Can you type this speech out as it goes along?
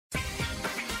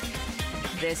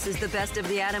This is the Best of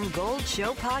the Adam Gold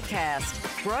Show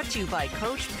podcast, brought to you by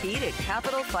Coach Pete at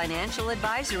Capital Financial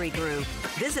Advisory Group.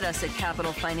 Visit us at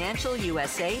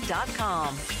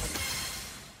capitalfinancialusa.com.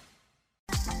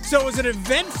 So it was an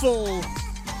eventful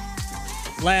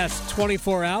last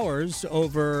 24 hours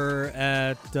over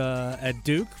at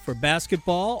Duke for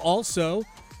basketball. Also,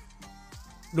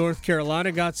 North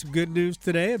Carolina got some good news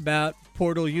today about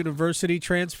Portal University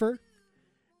transfer.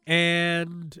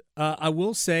 And I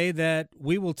will say that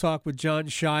we will talk with John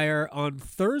Shire on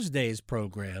Thursday's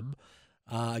program.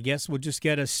 I guess we'll just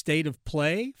get a state of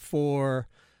play for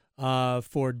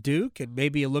Duke and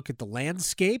maybe a look at the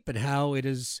landscape and how it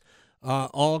is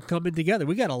all coming together.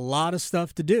 We got a lot of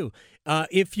stuff to do.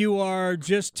 If you are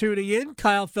just tuning in,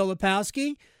 Kyle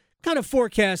Filipowski kind of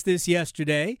forecast this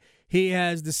yesterday. He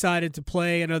has decided to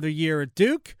play another year at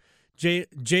Duke.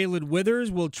 Jalen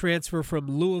Withers will transfer from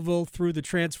Louisville through the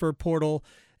transfer portal.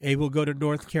 He will go to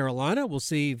North Carolina. We'll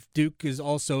see if Duke is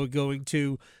also going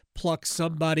to pluck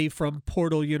somebody from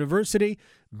Portal University.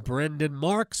 Brendan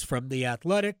Marks from The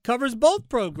Athletic covers both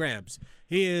programs.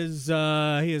 He is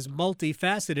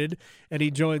multifaceted, and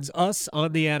he joins us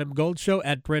on the Adam Gold Show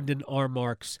at Brendan R.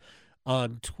 Marks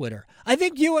on Twitter. I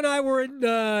think you and I were in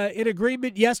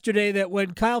agreement yesterday that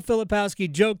when Kyle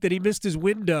Filipowski joked that he missed his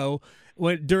window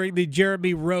during the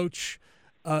Jeremy Roach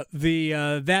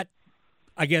that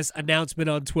announcement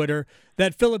on Twitter,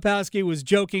 that Filipowski was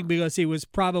joking because he was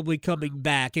probably coming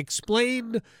back.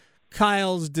 Explain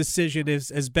Kyle's decision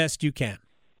as best you can.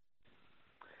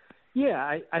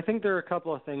 Yeah, I think there are a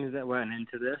couple of things that went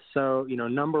into this. So,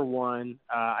 number one,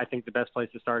 I think the best place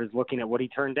to start is looking at what he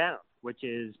turned down, which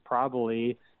is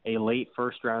probably a late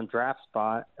first-round draft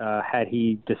spot had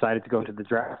he decided to go into the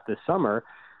draft this summer.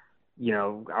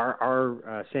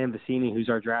 Our Sam Vecini, who's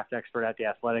our draft expert at The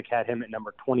Athletic, had him at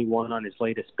number 21 on his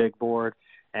latest big board.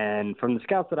 And from the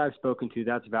scouts that I've spoken to,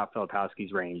 that's about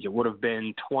Filipowski's range. It would have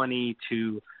been 20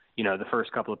 to, the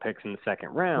first couple of picks in the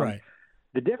second round. Right.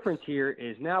 The difference here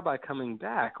is now by coming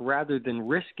back, rather than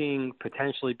risking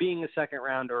potentially being a second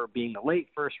rounder or being a late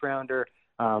first rounder,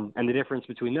 and the difference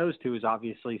between those two is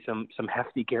obviously some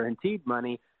hefty guaranteed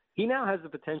money, he now has the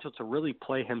potential to really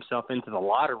play himself into the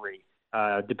lottery,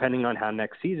 depending on how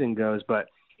next season goes. But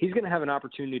he's going to have an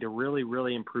opportunity to really,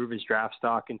 really improve his draft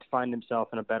stock and to find himself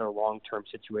in a better long-term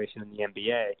situation in the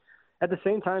NBA. At the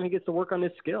same time, he gets to work on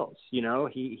his skills.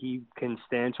 He can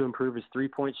stand to improve his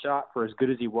three-point shot for as good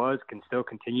as he was, can still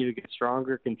continue to get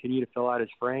stronger, continue to fill out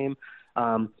his frame.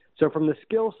 So from the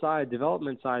skill side,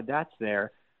 development side, that's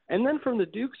there. And then from the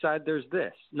Duke side, there's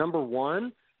this. Number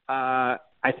one, I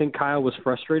think Kyle was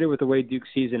frustrated with the way Duke's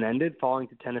season ended, falling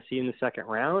to Tennessee in the second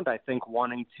round. I think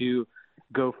wanting to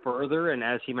go further, and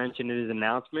as he mentioned in his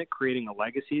announcement, creating a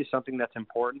legacy is something that's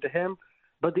important to him.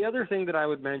 But the other thing that I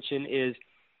would mention is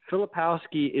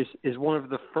Filipowski is one of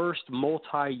the first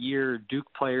multi-year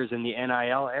Duke players in the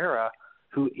NIL era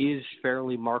who is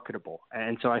fairly marketable.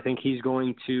 And so I think he's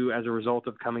going to, as a result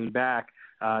of coming back,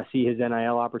 see his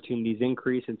NIL opportunities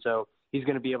increase. And so he's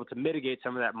going to be able to mitigate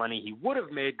some of that money he would have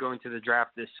made going to the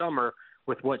draft this summer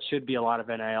with what should be a lot of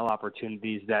NIL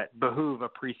opportunities that behoove a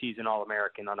preseason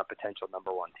All-American on a potential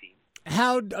number one team.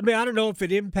 I don't know if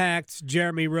it impacts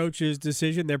Jeremy Roach's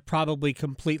decision. They're probably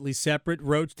completely separate.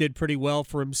 Roach did pretty well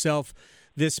for himself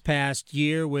this past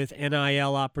year with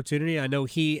NIL opportunity. I know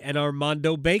he and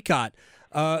Armando Bacot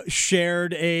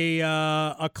shared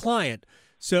a client.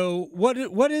 So what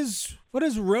is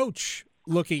Roach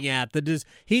looking at?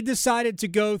 He decided to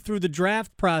go through the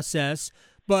draft process,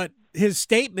 but his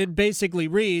statement basically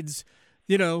reads,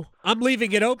 I'm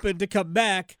leaving it open to come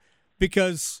back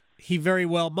because he very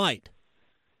well might.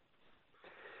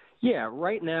 Yeah,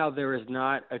 right now there is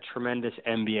not a tremendous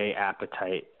NBA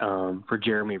appetite for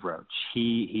Jeremy Roach.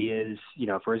 He is,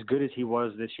 for as good as he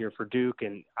was this year for Duke,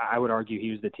 and I would argue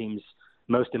he was the team's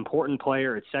most important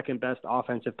player, its second best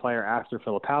offensive player after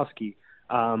Filipowski.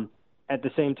 At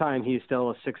the same time, he's still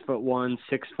a 6'1",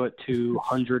 6'2",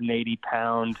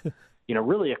 180-pound,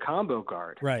 really a combo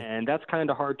guard. Right. And that's kind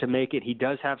of hard to make it. He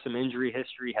does have some injury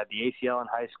history, had the ACL in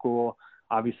high school,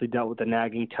 obviously dealt with a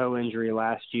nagging toe injury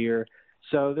last year.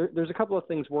 So there's a couple of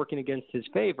things working against his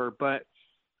favor, but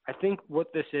I think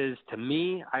what this is, to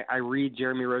me, I read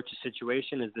Jeremy Roach's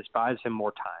situation as this buys him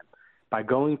more time. By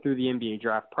going through the NBA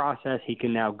draft process, he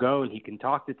can now go and he can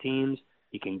talk to teams.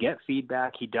 He can get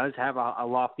feedback. He does have a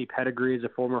lofty pedigree as a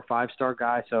former five-star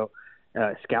guy, so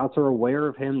scouts are aware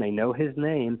of him. They know his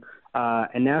name.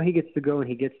 And now he gets to go and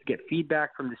he gets to get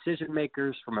feedback from decision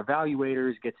makers, from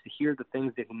evaluators, gets to hear the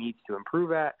things that he needs to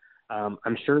improve at.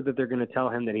 I'm sure that they're going to tell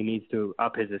him that he needs to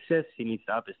up his assists. He needs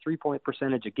to up his three-point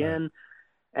percentage again.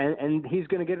 and he's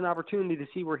going to get an opportunity to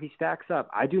see where he stacks up.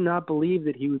 I do not believe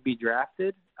that he would be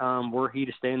drafted were he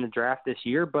to stay in the draft this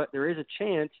year, but there is a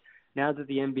chance now that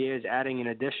the NBA is adding an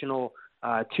additional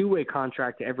two-way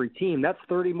contract to every team. That's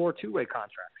 30 more two-way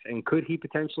contracts. And could he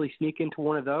potentially sneak into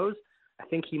one of those? I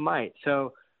think he might.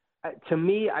 So to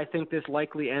me, I think this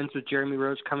likely ends with Jeremy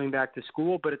Roach coming back to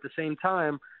school, but at the same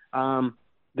time,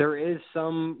 there is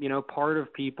some, part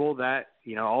of people that,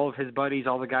 all of his buddies,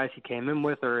 all the guys he came in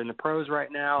with are in the pros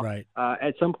right now. Right.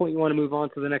 At some point you want to move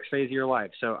on to the next phase of your life.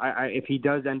 So if he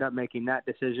does end up making that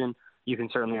decision, you can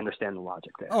certainly understand the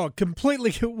logic there. Oh,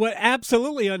 completely.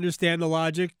 Absolutely understand the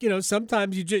logic.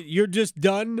 Sometimes you're just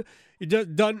done. You're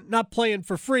just done not playing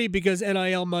for free because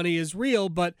NIL money is real.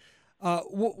 But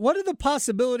what are the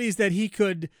possibilities that he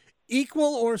could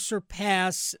equal or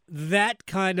surpass that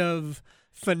kind of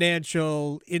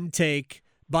financial intake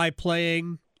by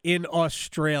playing in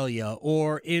Australia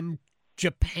or in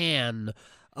Japan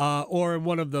or in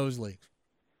one of those leagues?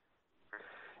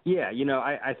 Yeah,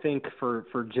 I think for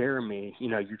Jeremy,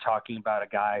 you're talking about a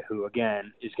guy who,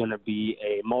 again, is going to be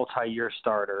a multi-year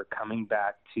starter coming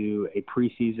back to a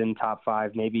preseason top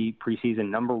 5, maybe preseason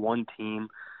number 1 team,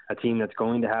 a team that's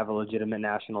going to have a legitimate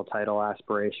national title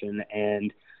aspiration.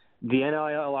 And the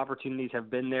NIL opportunities have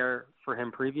been there for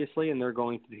him previously, and they're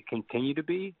going to continue to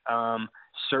be.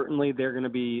 Certainly, they're going to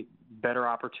be better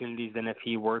opportunities than if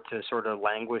he were to sort of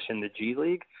languish in the G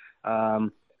League.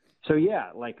 So, yeah,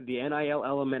 like the NIL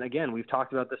element, again, we've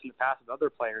talked about this in the past with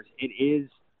other players. It is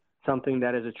something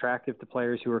that is attractive to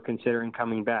players who are considering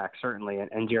coming back, certainly,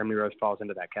 and Jeremy Roach falls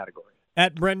into that category.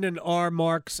 At Brendan R.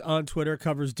 Marks on Twitter,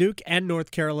 covers Duke and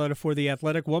North Carolina for The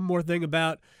Athletic. One more thing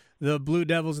about the Blue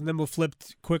Devils, and then we'll flip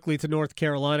quickly to North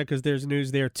Carolina because there's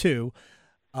news there too.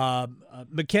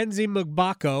 Mackenzie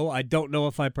Mgbako, I don't know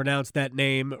if I pronounced that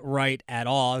name right at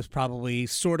all. It's probably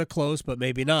sort of close, but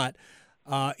maybe not.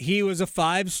 He was a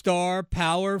 5-star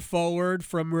power forward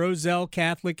from Roselle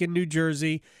Catholic in New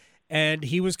Jersey, and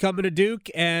he was coming to Duke.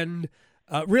 And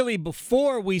really,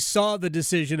 before we saw the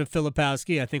decision of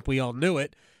Filipowski, I think we all knew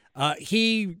it,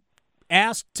 he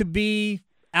asked to be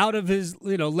out of his,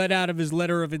 let out of his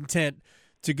letter of intent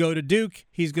to go to Duke.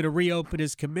 He's going to reopen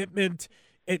his commitment.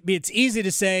 It's easy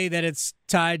to say that it's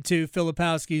tied to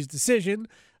Filipowski's decision.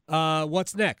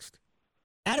 What's next?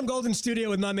 Adam Golden studio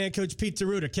with my man, Coach Pete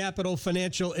D'Arruda, Capital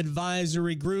Financial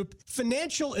Advisory Group.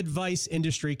 Financial advice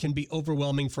industry can be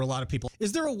overwhelming for a lot of people.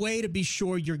 Is there a way to be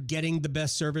sure you're getting the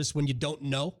best service when you don't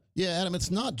know? Yeah, Adam, it's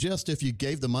not just if you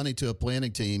gave the money to a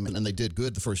planning team and they did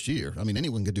good the first year. I mean,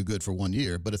 anyone could do good for 1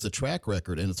 year, but it's a track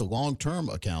record and it's a long-term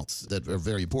accounts that are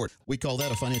very important. We call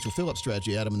that a financial fill-up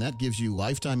strategy, Adam, and that gives you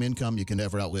lifetime income you can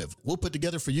never outlive. We'll put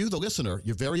together for you, the listener,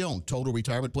 your very own total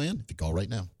retirement plan if you call right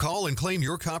now. Call and claim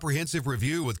your comprehensive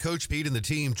review with Coach Pete and the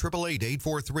team,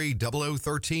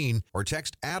 888-843-0013, or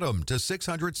text ADAM to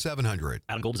 600-700.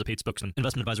 Adam Gold is a paid spokesman.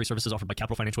 Investment advisory services offered by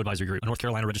Capital Financial Advisory Group, a North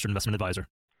Carolina registered investment advisor.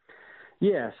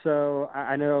 Yeah, so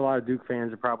I know a lot of Duke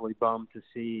fans are probably bummed to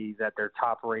see that their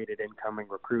top-rated incoming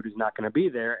recruit is not going to be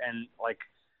there. And,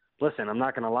 listen, I'm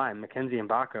not going to lie, Mackenzie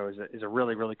Mgbako is a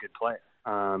really, really good player.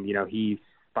 He,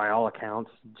 by all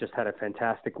accounts, just had a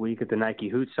fantastic week at the Nike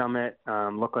Hoot Summit,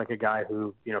 looked like a guy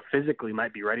who, physically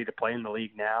might be ready to play in the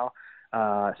league now.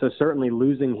 So certainly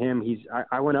losing him,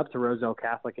 I went up to Roselle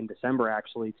Catholic in December,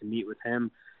 actually, to meet with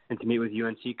him and to meet with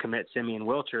UNC commit Simeon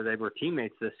Wilcher. They were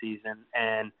teammates this season,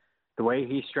 and the way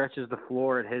he stretches the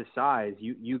floor at his size,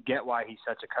 you get why he's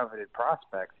such a coveted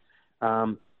prospect.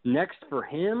 Next for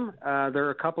him, there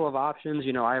are a couple of options.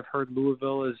 I've heard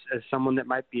Louisville as someone that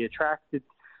might be attracted.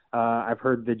 I've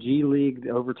heard the G League,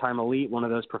 the Overtime Elite, one of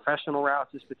those professional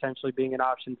routes is potentially being an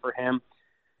option for him.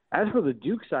 As for the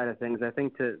Duke side of things, I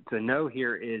think to know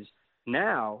here is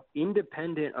now,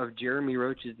 independent of Jeremy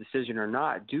Roach's decision or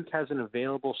not, Duke has an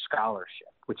available scholarship,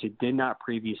 which it did not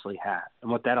previously have. And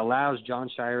what that allows John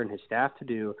Shire and his staff to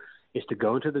do is to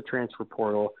go into the transfer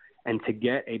portal and to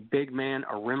get a big man,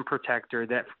 a rim protector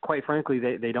that, quite frankly,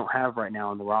 they don't have right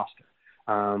now on the roster.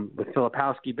 With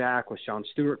Filipowski back, with Sean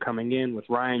Stewart coming in, with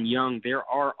Ryan Young, there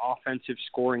are offensive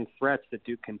scoring threats that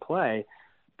Duke can play,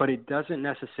 but it doesn't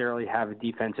necessarily have a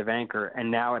defensive anchor, and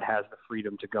now it has the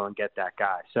freedom to go and get that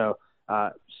guy. So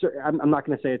I'm not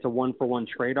going to say it's a one-for-one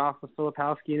trade-off with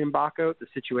Filipowski and Mgbako. The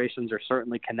situations are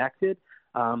certainly connected,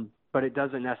 but it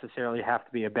doesn't necessarily have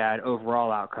to be a bad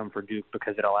overall outcome for Duke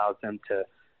because it allows them to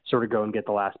sort of go and get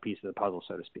the last piece of the puzzle,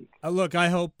 so to speak. Look, I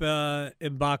hope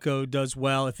Mgbako does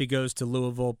well if he goes to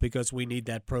Louisville because we need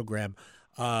that program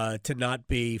to not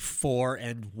be 4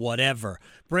 and whatever.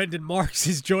 Brendan Marks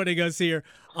is joining us here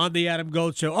on the Adam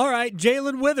Gold Show. All right,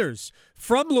 Jalen Withers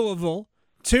from Louisville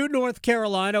to North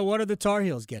Carolina. What are the Tar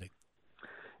Heels getting?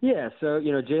 Yeah, so,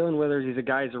 Jalen Withers, he's a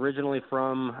guy who's originally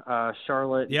from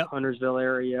Charlotte, Huntersville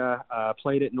area,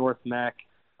 played at North Mech,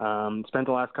 spent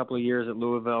the last couple of years at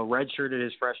Louisville, redshirted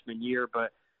his freshman year.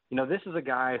 But, this is a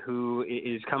guy who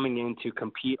is coming in to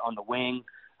compete on the wing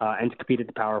and to compete at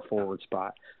the power forward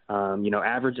spot.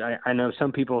 Average, I know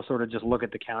some people sort of just look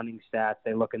at the counting stats.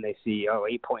 They look and they see,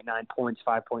 8.9 points,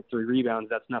 5.3 rebounds.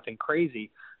 That's nothing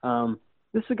crazy.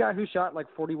 This is a guy who shot like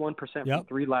 41% from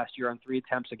three last year on 3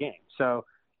 attempts a game. So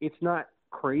it's not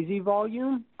crazy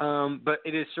volume, but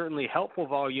it is certainly helpful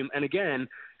volume. And again,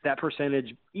 that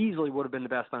percentage easily would have been the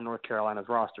best on North Carolina's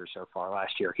roster so far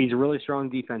last year. He's a really strong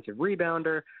defensive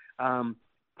rebounder.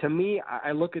 To me,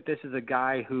 I look at this as a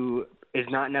guy who is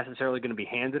not necessarily going to be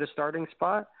handed a starting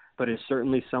spot, but is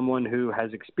certainly someone who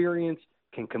has experience,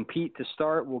 can compete to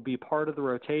start, will be part of the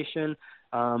rotation.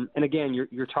 And again,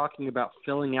 you're talking about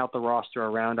filling out the roster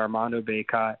around Armando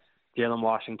Bacot, Jalen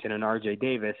Washington, and R.J.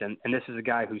 Davis, and this is a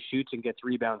guy who shoots and gets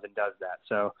rebounds and does that.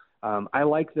 So I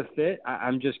like the fit.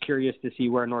 I'm just curious to see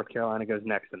where North Carolina goes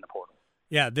next in the portal.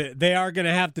 Yeah, they are going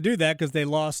to have to do that because they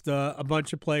lost a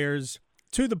bunch of players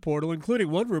to the portal, including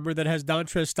one rumor that has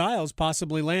Dontrez Styles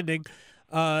possibly landing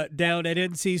down at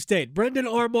NC State. Brendan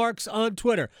R. Marks on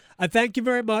Twitter. I thank you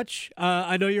very much.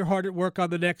 I know you're hard at work on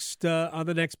the next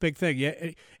big thing.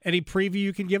 Yeah, any preview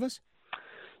you can give us?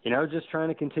 Just trying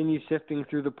to continue sifting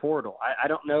through the portal. I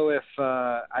don't know if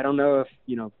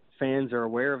fans are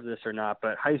aware of this or not,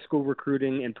 but high school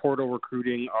recruiting and portal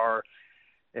recruiting are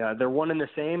they're one and the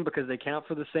same because they count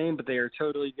for the same, but they are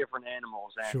totally different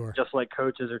animals. And sure. Just like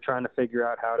coaches are trying to figure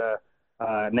out how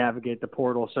to navigate the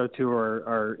portal, so too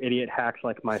are idiot hacks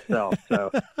like myself.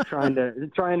 So trying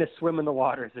to swim in the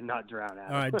waters and not drown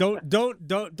out. All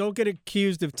right, don't get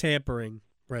accused of tampering,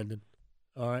 Brendan.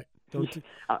 All right.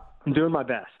 I'm doing my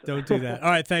best. Don't do that. All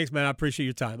right, thanks, man. I appreciate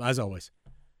your time, as always.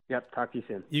 Yep, talk to you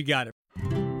soon. You got it.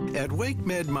 At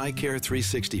WakeMed MyCare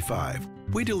 365,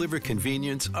 we deliver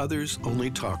convenience others only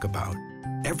talk about.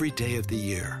 Every day of the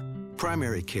year.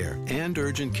 Primary care and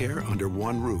urgent care under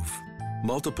one roof.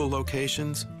 Multiple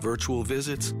locations, virtual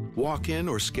visits, walk-in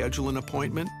or schedule an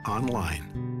appointment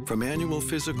online. From annual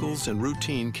physicals and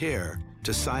routine care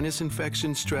to sinus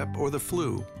infection, strep, or the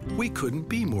flu, we couldn't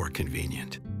be more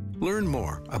convenient. Learn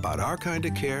more about our kind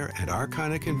of care and our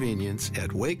kind of convenience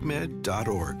at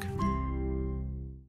wakemed.org.